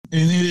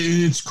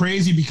it's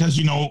crazy because,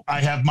 you know,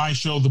 I have my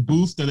show, The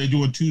Booth, that I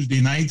do on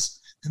Tuesday nights,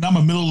 and I'm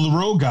a middle of the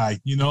road guy.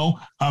 You know,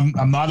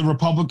 I'm not a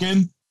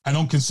Republican.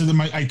 I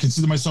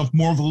consider myself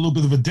more of a little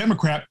bit of a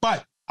Democrat,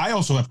 but I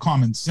also have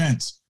common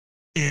sense.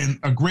 And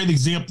a great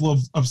example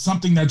of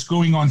something that's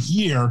going on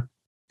here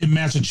in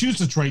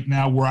Massachusetts right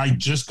now, where I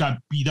just got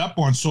beat up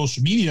on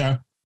social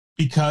media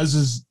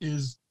because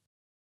is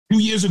 2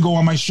 years ago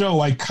on my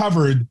show, I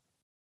covered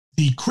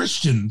the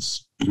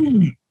Christians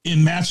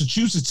in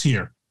Massachusetts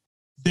here.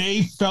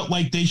 They felt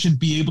like they should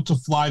be able to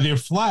fly their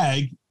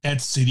flag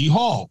at City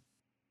Hall.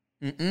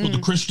 So the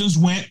Christians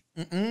went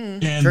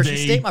and Church they and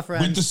state, my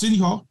friends. went to City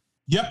Hall.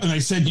 Yep, and I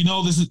said, you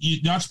know,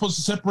 you're not supposed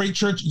to separate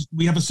church.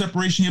 We have a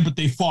separation here, but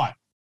they fought.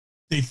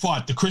 They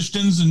fought. The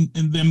Christians and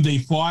them, they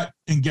fought,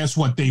 and guess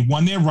what? They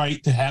won their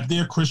right to have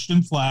their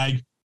Christian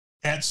flag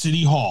at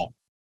City Hall.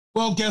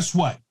 Well, guess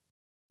what?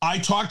 I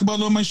talked about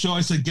it on my show.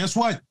 I said, guess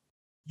what?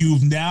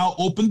 You've now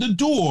opened the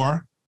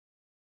door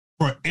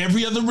for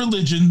every other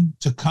religion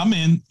to come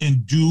in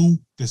and do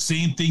the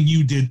same thing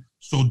you did.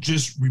 So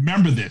just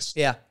remember this.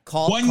 Yeah,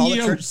 call the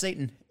Church of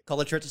Satan. Call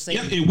the Church of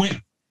Satan. Yeah,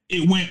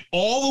 it went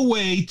all the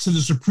way to the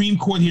Supreme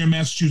Court here in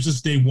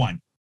Massachusetts. They won.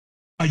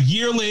 A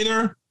year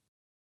later,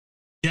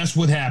 guess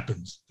what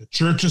happens? The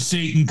Church of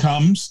Satan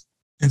comes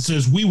and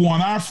says, we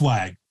want our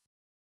flag.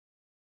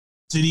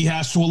 City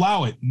has to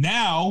allow it.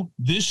 Now,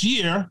 this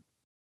year,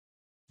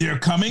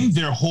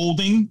 they're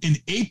holding in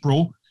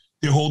April,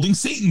 they're holding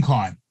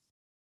SatanCon.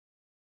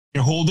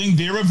 They're holding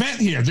their event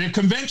here, their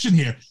convention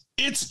here.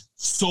 It's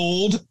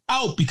sold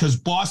out because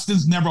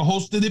Boston's never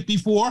hosted it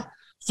before.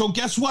 So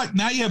guess what?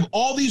 Now you have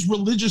all these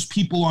religious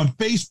people on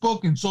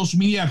Facebook and social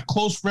media. I have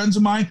close friends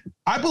of mine.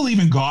 I believe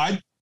in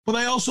God, but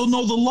I also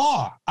know the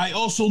law. I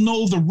also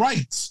know the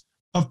rights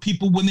of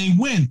people when they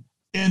win.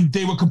 And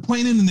they were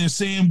complaining and they're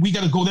saying, we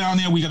got to go down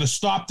there. We got to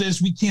stop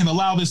this. We can't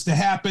allow this to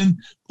happen,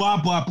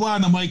 blah, blah, blah.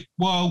 And I'm like,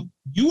 well,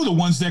 you were the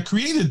ones that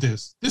created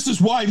this. This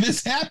is why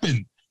this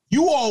happened.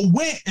 You all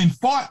went and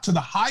fought to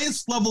the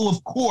highest level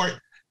of court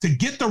to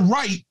get the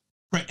right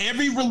for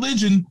every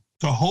religion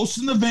to host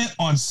an event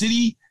on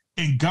city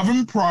and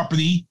government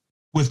property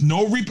with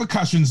no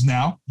repercussions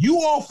now.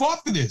 You all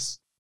fought for this.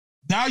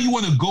 Now you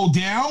want to go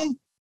down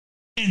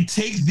and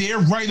take their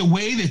right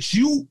away that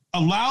you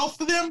allow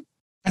for them?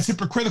 That's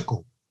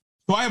hypocritical.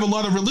 So I have a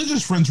lot of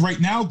religious friends right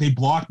now. They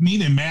blocked me.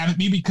 They're mad at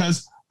me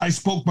because I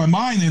spoke my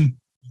mind and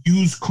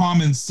used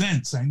common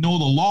sense. I know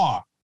the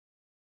law.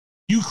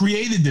 You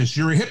created this.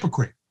 You're a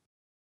hypocrite.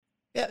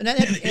 Yeah, and at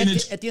the end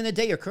of the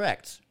day, you're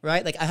correct,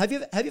 right? Like, have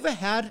you ever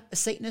had a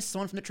Satanist,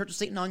 someone from the Church of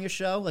Satan, on your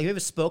show? Like, have you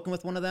ever spoken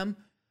with one of them?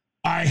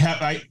 I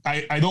have.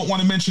 I don't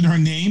want to mention her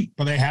name,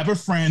 but I have a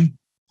friend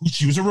who,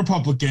 she was a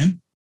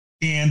Republican,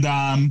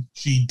 and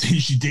she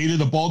dated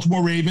a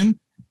Baltimore Raven,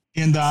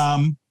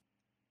 and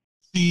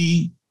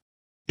she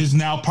is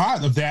now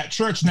part of that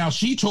church. Now,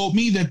 she told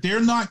me that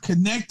they're not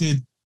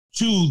connected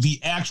to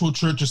the actual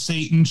Church of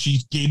Satan.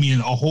 She gave me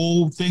a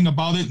whole thing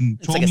about it and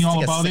told me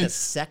all about it.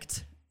 It's like a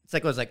sect. It's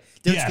like, it was like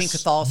difference between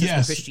Catholicism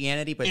and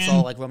Christianity, but it's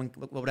all like Roman,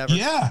 whatever.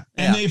 Yeah,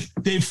 and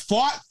they've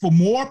fought for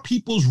more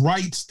people's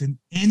rights than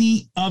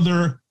any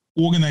other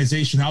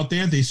organization out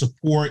there. They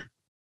support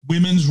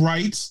women's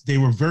rights. They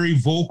were very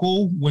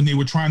vocal when they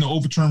were trying to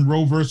overturn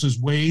Roe versus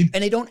Wade.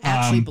 And they don't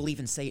actually believe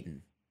in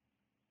Satan.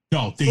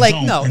 No, they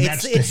don't. No, and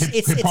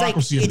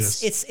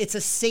it's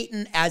a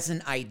Satan as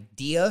an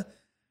idea,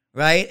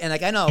 right? And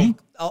like, I know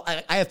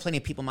I have plenty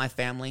of people in my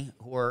family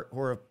who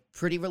are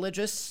pretty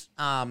religious.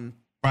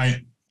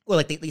 Right. Well,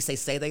 like at least they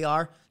say they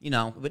are, you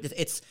know. But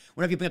it's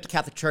whenever you bring up the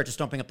Catholic Church, just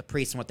don't bring up the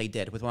priests and what they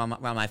did with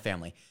around my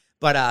family.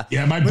 But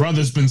yeah, my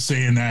brother's been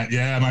saying that.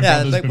 Yeah, my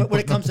brother's been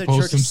when it comes to the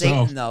Church of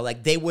himself. Satan, though,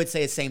 like they would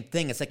say the same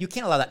thing. It's like you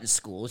can't allow that in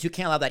schools. You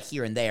can't allow that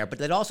here and there. But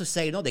they'd also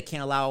say no, they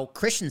can't allow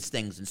Christians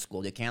things in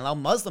school. They can't allow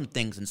Muslim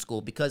things in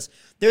school because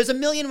there's a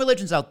million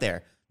religions out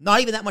there.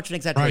 Not even that much of an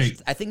exaggeration.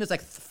 Right. I think there's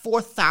like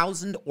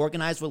 4,000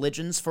 organized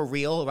religions for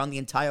real around the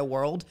entire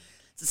world.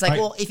 It's like,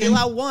 well, if you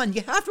allow one,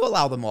 you have to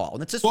allow them all.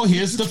 And it's just, well,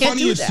 here's the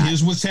funniest.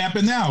 Here's what's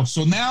happened now.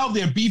 So now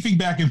they're beefing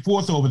back and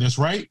forth over this,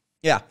 right?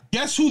 Yeah.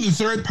 Guess who the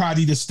third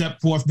party to step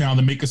forth now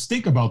to make a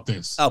stink about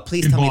this? Oh,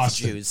 please tell me it's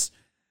Jews.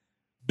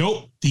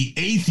 Nope, the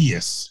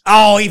atheists.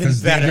 Oh, even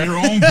better. They're their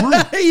own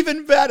group.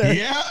 Even better.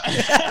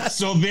 Yeah.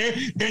 So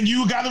then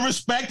you got to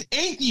respect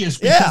atheists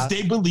because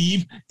they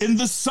believe in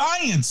the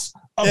science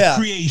of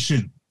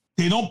creation.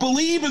 They don't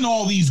believe in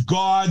all these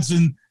gods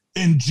and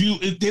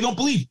they don't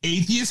believe.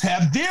 Atheists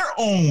have their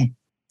own.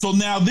 So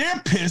now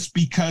they're pissed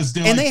because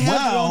they're they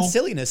have their own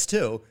silliness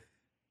too.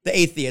 The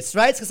atheists,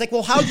 right? It's like,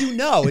 well, how do you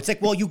know? It's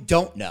like, well, you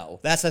don't know.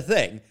 That's the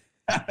thing.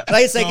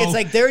 Right? It's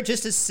like they're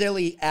just as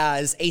silly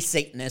as a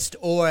Satanist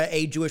or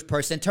a Jewish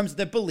person in terms of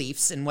their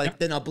beliefs and what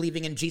they're not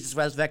believing in Jesus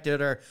resurrected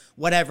or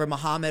whatever,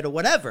 Muhammad or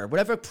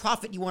whatever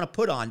prophet you want to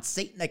put on.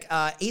 Satan, like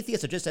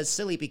atheists are just as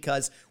silly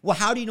because, well,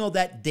 how do you know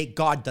that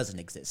God doesn't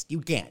exist? You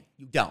can't.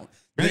 You don't.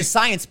 There's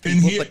science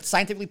people, but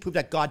scientifically prove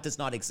that God does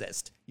not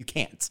exist. You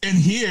can't. And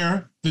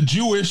here, the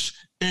Jewish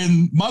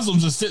and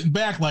Muslims are sitting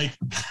back like,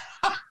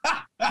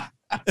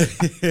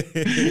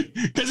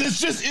 Because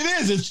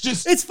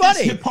it's funny.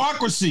 It's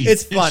hypocrisy.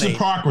 It's funny. It's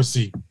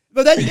hypocrisy.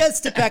 But then you gotta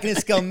sit back and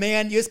just go,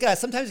 man.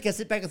 Sometimes you gotta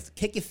sit back and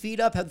kick your feet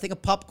up, have a thing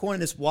of popcorn,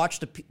 and just watch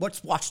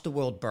the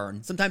world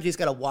burn. Sometimes you just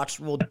gotta watch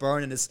the world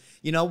burn, and just,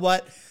 you know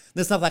what?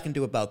 There's nothing I can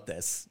do about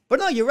this. But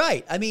no, you're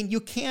right. I mean, you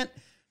can't.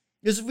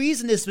 There's a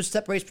reason there's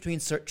separation between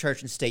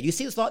church and state. You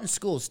see this a lot in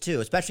schools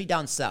too, especially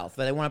down south,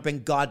 where they want to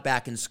bring God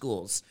back in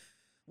schools.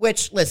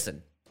 Which,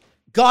 listen,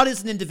 God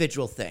is an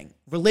individual thing.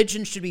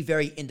 Religion should be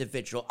very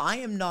individual. I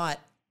am not.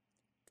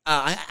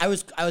 I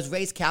was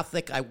raised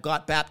Catholic. I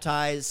got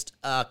baptized,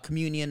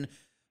 communion,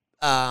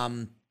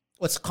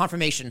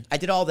 confirmation. I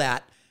did all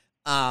that,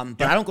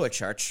 but I don't go to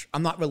church.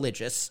 I'm not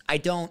religious. I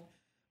don't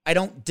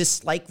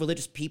dislike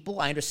religious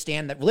people. I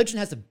understand that religion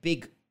has a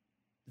big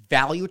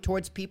value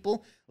towards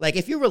people. Like,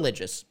 if you're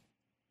religious,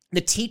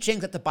 the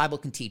teachings that the Bible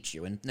can teach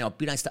you, and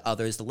be nice to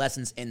others, the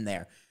lessons in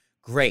there,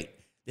 great.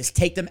 Just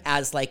take them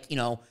as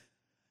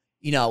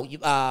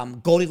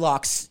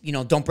Goldilocks,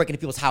 don't break into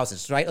people's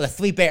houses, right? The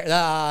three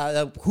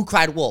bears, who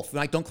cried wolf,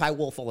 right? Don't cry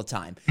wolf all the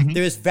time. Mm-hmm.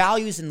 There's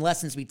values and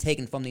lessons we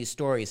taken from these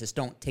stories. Just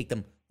don't take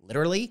them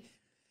literally.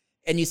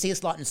 And you see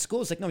this a lot in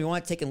schools. Like, no, we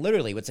want to take it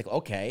literally. It's like,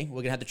 okay, we're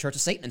going to have the Church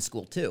of Satan in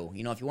school too.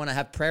 If you want to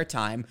have prayer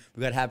time,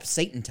 we're going to have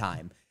Satan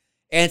time.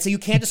 And so you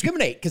can't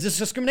discriminate because there's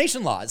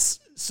discrimination laws.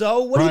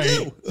 So what do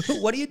you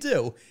do? What do you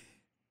do?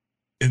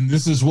 And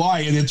this is why.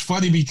 And it's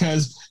funny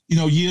because,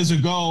 years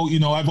ago,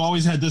 I've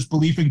always had this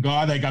belief in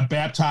God. I got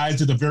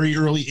baptized at a very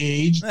early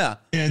age. Yeah.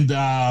 And,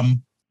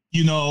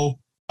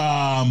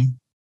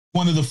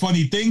 one of the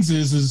funny things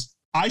is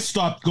I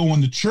stopped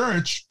going to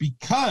church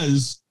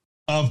because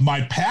of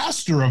my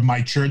pastor of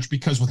my church,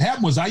 because what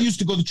happened was I used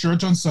to go to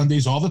church on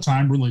Sundays all the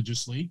time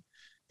religiously.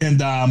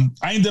 And I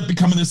ended up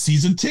becoming a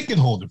season ticket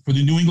holder for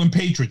the New England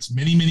Patriots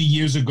many, many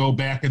years ago,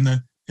 back in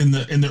the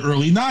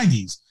early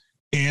 90s.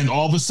 And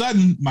all of a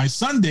sudden, my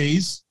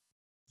Sundays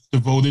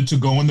devoted to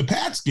going to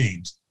Pats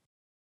games.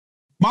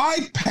 My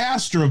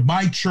pastor of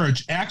my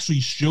church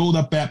actually showed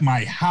up at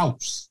my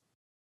house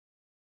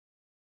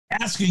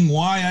asking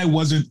why I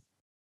wasn't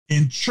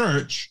in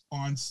church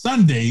on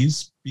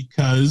Sundays,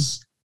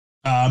 because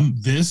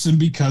this and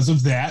because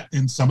of that.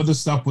 And some of the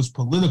stuff was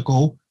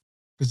political,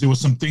 because there was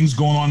some things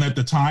going on at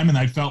the time. And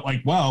I felt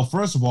like, well,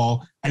 first of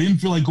all, I didn't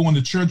feel like going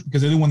to church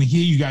because I didn't want to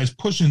hear you guys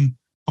pushing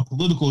a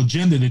political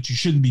agenda that you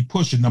shouldn't be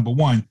pushing, number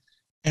one.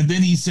 And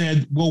then he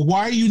said, well,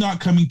 why are you not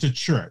coming to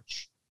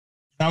church?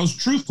 And I was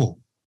truthful.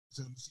 I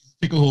said, I'm a season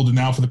ticket holder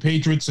now for the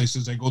Patriots. I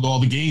says, I go to all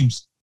the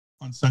games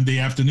on Sunday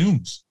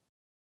afternoons.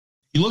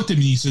 He looked at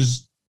me, he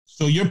says,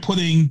 so you're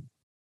putting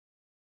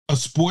a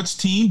sports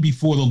team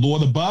before the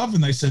Lord above?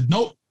 And I said,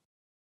 nope.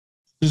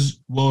 He says,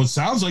 well, it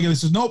sounds like it. I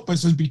said, nope. I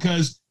said,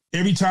 because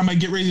every time I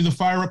get ready to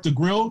fire up the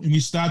grill and we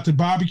start to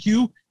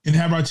barbecue and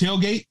have our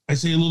tailgate, I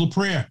say a little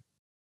prayer.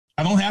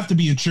 I don't have to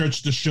be in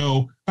church to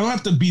show. I don't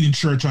have to be in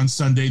church on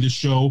Sunday to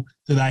show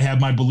that I have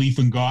my belief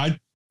in God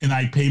and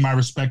I pay my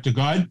respect to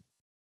God. As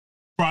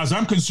far as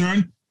I'm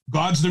concerned,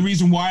 God's the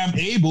reason why I'm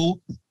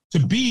able to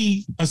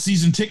be a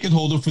season ticket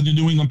holder for the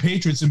New England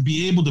Patriots and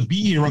be able to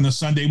be here on a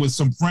Sunday with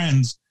some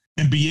friends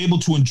and be able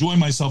to enjoy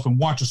myself and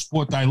watch a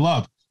sport that I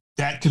love.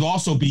 That could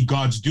also be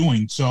God's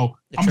doing. So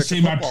I'm gonna say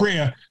my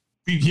prayer.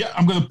 Yeah,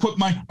 I'm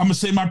gonna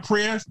say my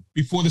prayer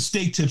before the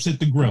steak tips hit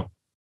the grill.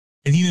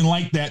 And he didn't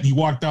like that. And he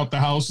walked out the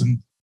house, and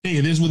hey,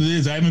 it is what it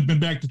is. I haven't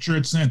been back to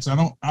church since. I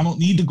don't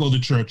need to go to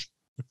church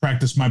to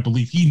practice my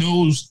belief. He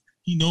knows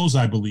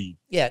I believe.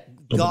 Yeah.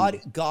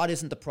 God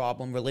isn't the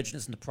problem. Religion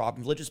isn't the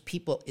problem. Religious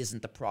people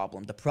isn't the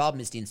problem. The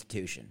problem is the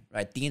institution,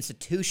 right? The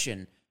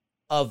institution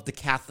of the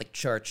Catholic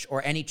Church,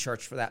 or any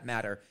church for that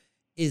matter,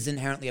 is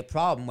inherently a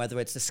problem, whether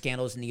it's the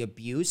scandals and the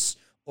abuse,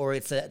 or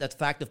it's the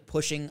fact of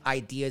pushing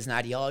ideas and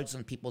ideologies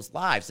on people's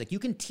lives. Like, you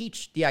can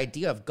teach the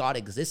idea of God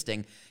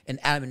existing and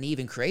Adam and Eve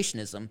and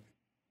creationism,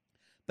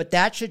 but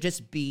that should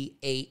just be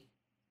a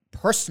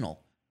personal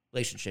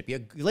relationship.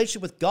 Your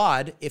relationship with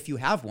God, if you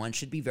have one,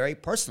 should be very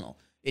personal.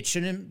 It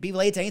shouldn't be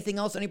related to anything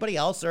else, anybody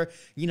else, or,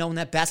 when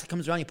that basket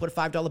comes around, you put a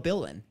 $5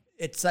 bill in.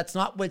 That's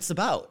not what it's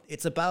about.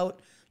 It's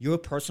about your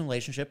personal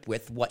relationship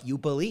with what you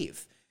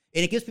believe.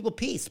 And it gives people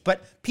peace.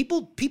 But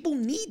people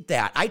need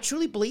that. I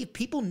truly believe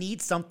people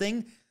need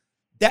something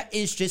that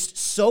is just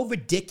so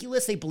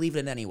ridiculous they believe it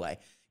in anyway.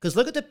 Because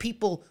look at the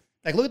people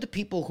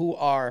who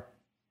are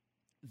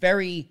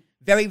very,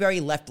 very,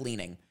 very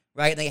left-leaning,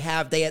 right? They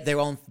have their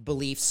own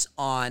beliefs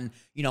on,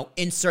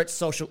 insert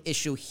social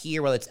issue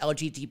here, whether it's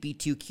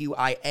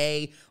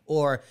LGBTQIA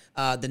or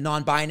the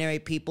non-binary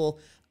people.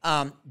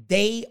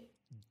 They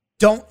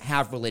don't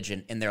have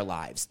religion in their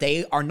lives.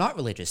 They are not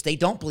religious. They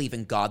don't believe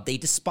in God. They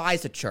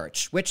despise the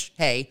church, which,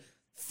 hey,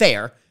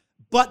 fair,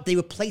 but they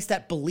replace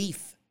that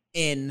belief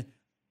in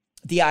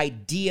the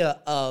idea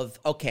of,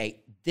 okay,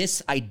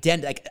 this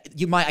identity,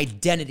 my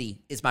identity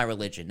is my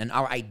religion, and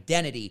our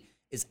identity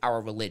is our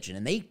religion.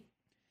 And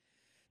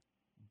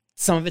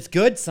some of it's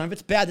good, some of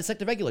it's bad. It's like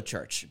the regular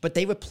church. But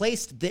they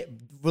replaced the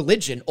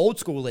religion, old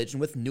school religion,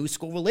 with new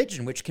school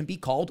religion, which can be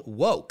called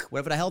woke,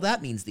 whatever the hell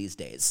that means these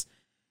days.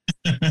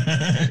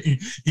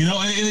 You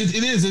know, and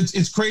it is.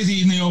 It's crazy.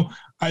 You know,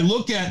 I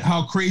look at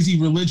how crazy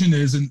religion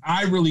is, and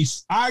I really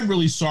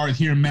saw it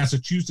here in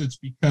Massachusetts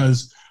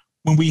because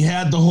when we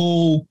had the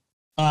whole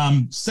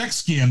sex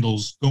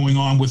scandals going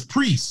on with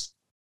priests,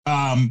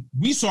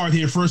 we saw it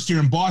here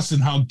in Boston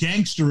how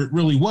gangster it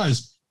really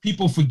was.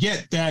 People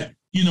forget that,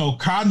 you know,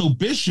 Cardinal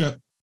Bishop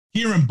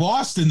here in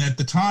Boston at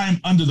the time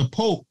under the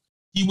Pope,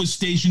 he was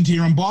stationed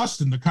here in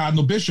Boston, the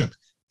Cardinal Bishop,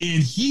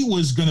 and he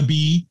was going to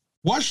be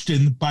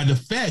questioned by the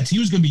feds. He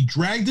was going to be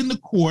dragged into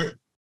court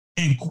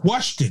and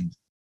questioned.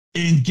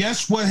 And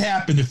guess what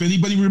happened? If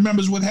anybody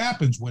remembers what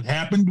happened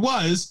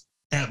was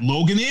at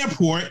Logan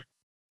Airport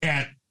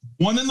at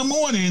 1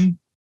 a.m,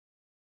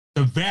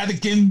 the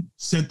Vatican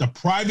sent the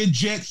private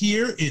jet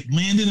here. It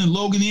landed in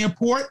Logan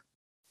Airport.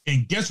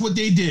 And guess what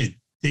they did?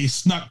 They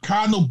snuck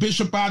Cardinal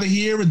Bishop out of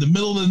here in the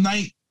middle of the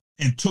night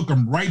and took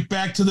him right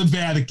back to the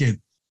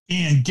Vatican.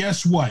 And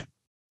guess what?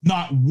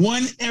 Not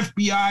one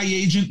FBI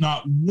agent,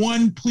 not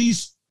one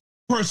police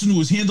person who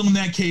was handling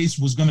that case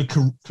was going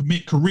to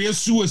commit career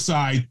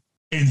suicide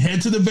and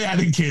head to the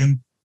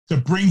Vatican to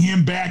bring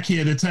him back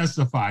here to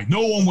testify.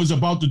 No one was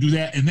about to do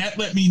that. And that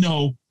let me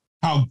know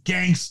how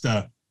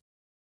gangster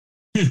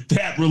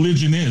that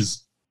religion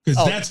is.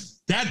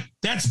 Because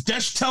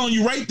that's telling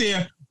you right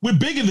there, we're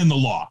bigger than the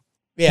law.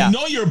 Yeah. You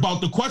know you're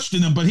about to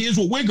question them, but here's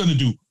what we're going to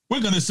do.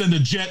 We're going to send a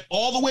jet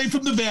all the way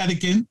from the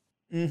Vatican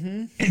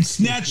and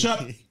snatch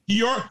up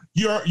your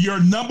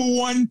number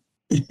one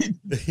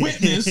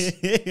witness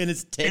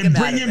and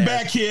bring him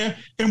back here,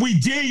 and we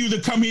dare you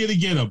to come here to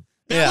get him.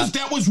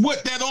 That was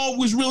what that all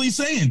was really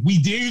saying. We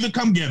dare you to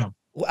come get him.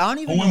 Well, I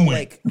don't even know,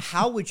 like,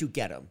 how would you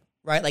get him,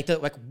 right? Like,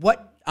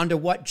 under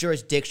what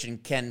jurisdiction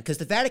because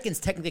the Vatican's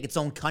technically its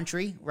own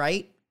country,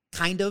 right?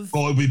 Kind of.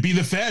 Well, it would be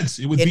the feds.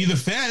 It would be the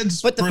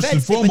feds, but the first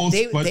feds, and foremost.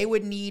 They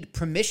would need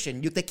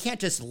permission. They can't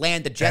just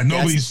land the jet.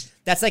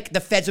 That's like the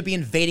feds would be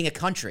invading a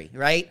country,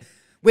 right?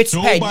 Which,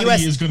 hey,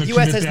 the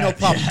U.S. has no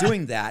problem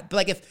doing that. But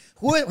like if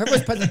whoever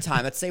was president at the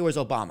time, let's say it was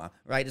Obama,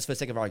 right, just for the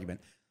sake of argument,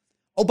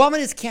 Obama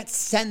just can't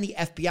send the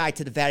FBI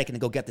to the Vatican to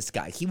go get this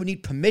guy. He would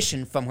need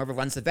permission from whoever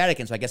runs the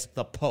Vatican, so I guess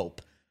the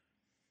Pope.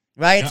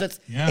 Right? So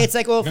it's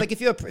like, well,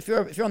 if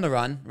you're on the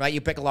run, right, you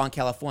break a law in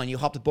California, you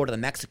hop the border to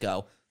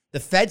Mexico, the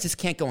feds just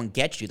can't go and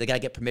get you. They got to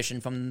get permission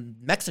from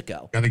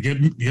Mexico. Got to get,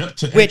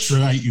 to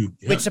extradite you.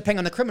 Yep. Which, depending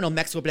on the criminal,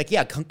 Mexico will be like,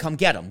 yeah, come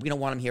get him. We don't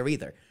want him here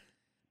either.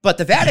 But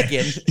the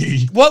Vatican,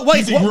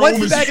 once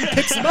the Vatican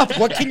picks him up,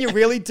 what can you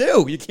really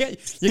do? You can't.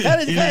 You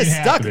kind of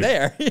stuck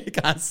there. You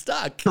got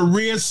stuck.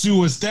 Career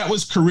suicide. That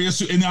was career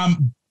suicide.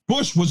 And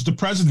Bush was the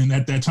president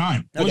at that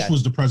time. Bush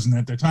was the president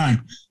at that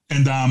time.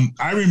 And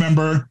I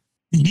remember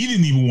he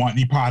didn't even want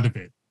any part of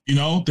it. You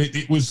know,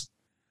 it was.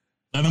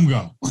 Let him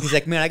go. He's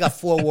like, man, I got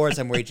 4 wars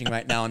I'm waging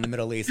right now in the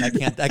Middle East. I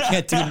can't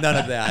do none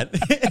of that.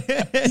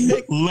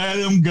 Let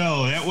him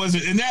go. That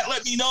wasn't, and that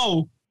let me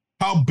know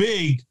how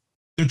big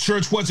the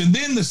church was. And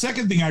then the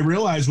second thing I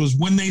realized was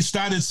when they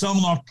started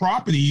selling off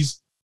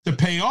properties to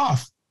pay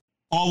off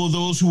all of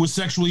those who were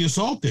sexually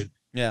assaulted.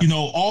 Yeah. You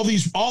know, all of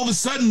a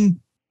sudden,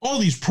 all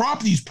these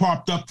properties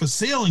popped up for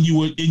sale, and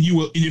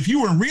if you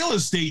were in real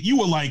estate, you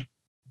were like,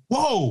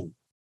 whoa,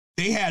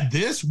 they had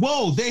this.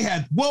 Whoa, they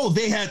had.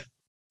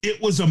 It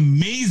was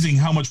amazing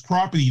how much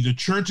property the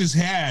churches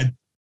had.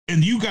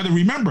 And you got to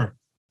remember,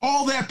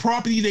 all that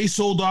property they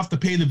sold off to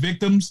pay the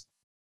victims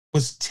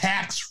was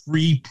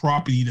tax-free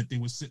property that they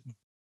were sitting on.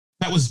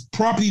 That was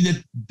property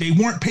that they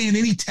weren't paying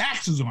any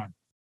taxes on.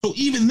 So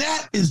even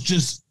that is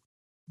just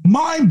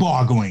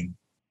mind-boggling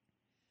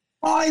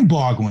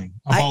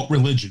about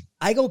religion.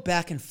 I go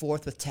back and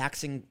forth with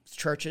taxing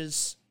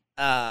churches.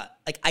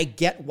 Like, I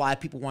get why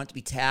people want it to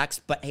be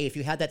taxed, but hey, if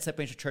you had that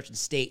separation of church and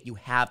state, you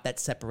have that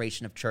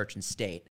separation of church and state.